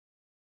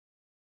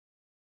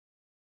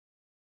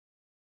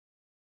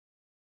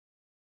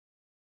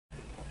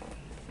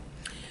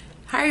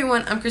Hi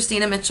everyone, I'm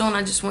Christina Mitchell and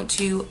I just want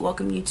to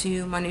welcome you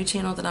to my new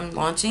channel that I'm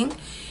launching.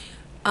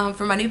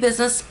 For my new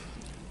business,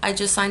 I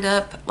just signed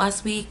up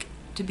last week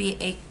to be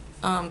a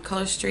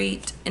Color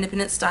Street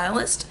independent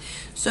stylist.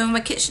 So my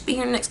kit should be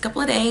here in the next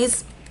couple of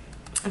days.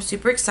 I'm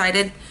super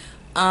excited.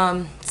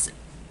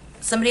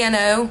 Somebody I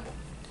know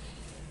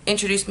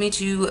introduced me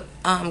to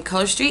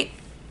Color Street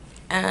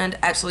and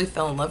absolutely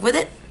fell in love with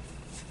it.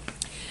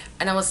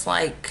 And I was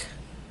like,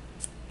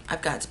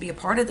 I've got to be a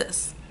part of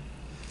this.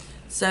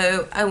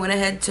 So I went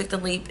ahead, took the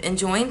leap, and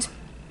joined.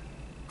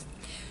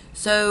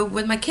 So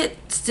with my kit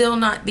still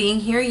not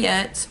being here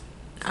yet,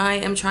 I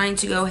am trying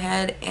to go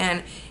ahead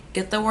and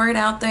get the word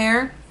out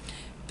there,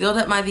 build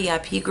up my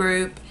VIP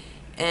group,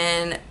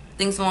 and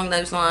things along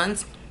those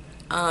lines.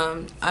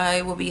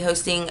 I will be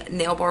hosting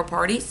nail bar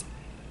parties.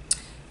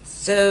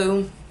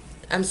 So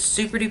I'm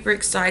super duper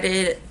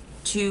excited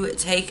to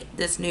take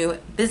this new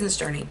business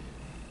journey.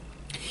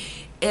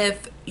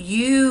 If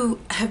you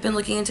have been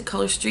looking into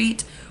Color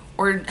Street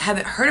or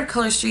haven't heard of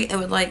Color Street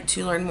and would like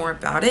to learn more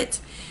about it,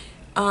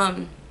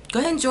 go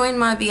ahead and join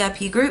my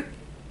VIP group.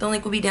 The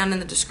link will be down in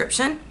the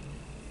description,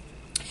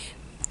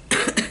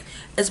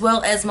 as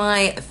well as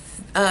my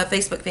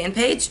Facebook fan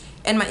page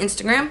and my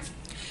Instagram.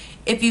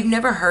 If you've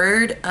never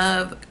heard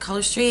of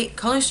Color Street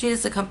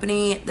is a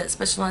company that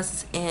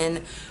specializes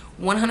in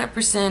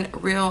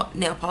 100% real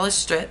nail polish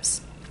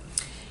strips.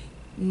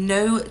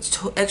 No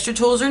extra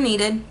tools are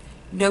needed.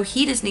 No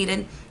heat is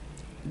needed.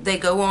 They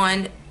go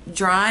on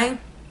dry,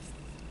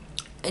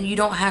 and you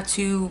don't have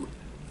to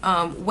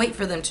wait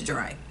for them to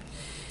dry.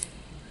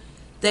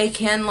 They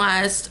can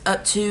last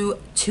up to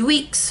 2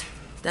 weeks.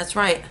 That's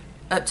right,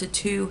 up to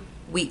 2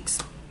 weeks.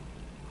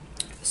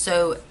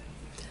 So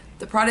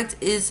the product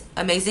is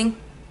amazing.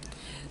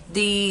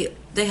 They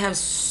have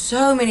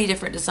so many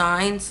different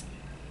designs,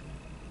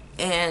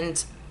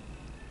 and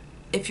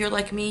if you're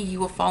like me, you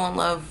will fall in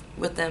love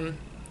with them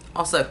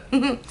also.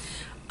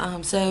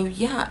 So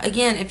yeah,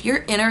 again, if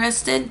you're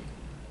interested,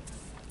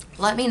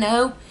 let me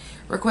know.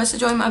 Request to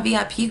join my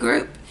VIP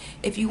group.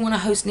 If you want to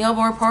host nail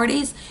bar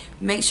parties,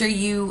 make sure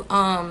you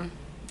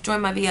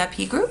join my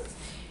VIP group.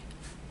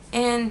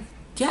 And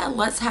yeah,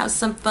 let's have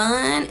some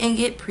fun and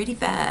get pretty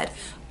bad.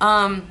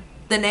 The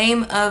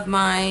name of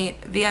my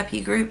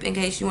VIP group, in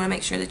case you want to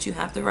make sure that you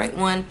have the right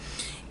one,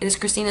 it is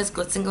Christina's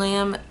Glitz and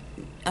Glam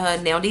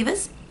Nail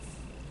Divas.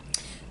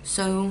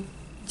 So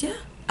yeah,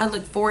 I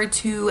look forward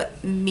to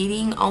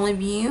meeting all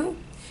of you.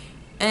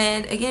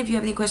 And again, if you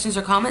have any questions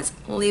or comments,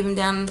 leave them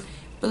down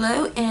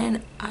below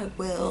and I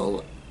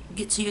will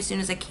get to you as soon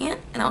as I can,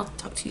 and I'll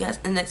talk to you guys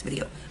in the next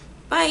video.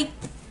 Bye.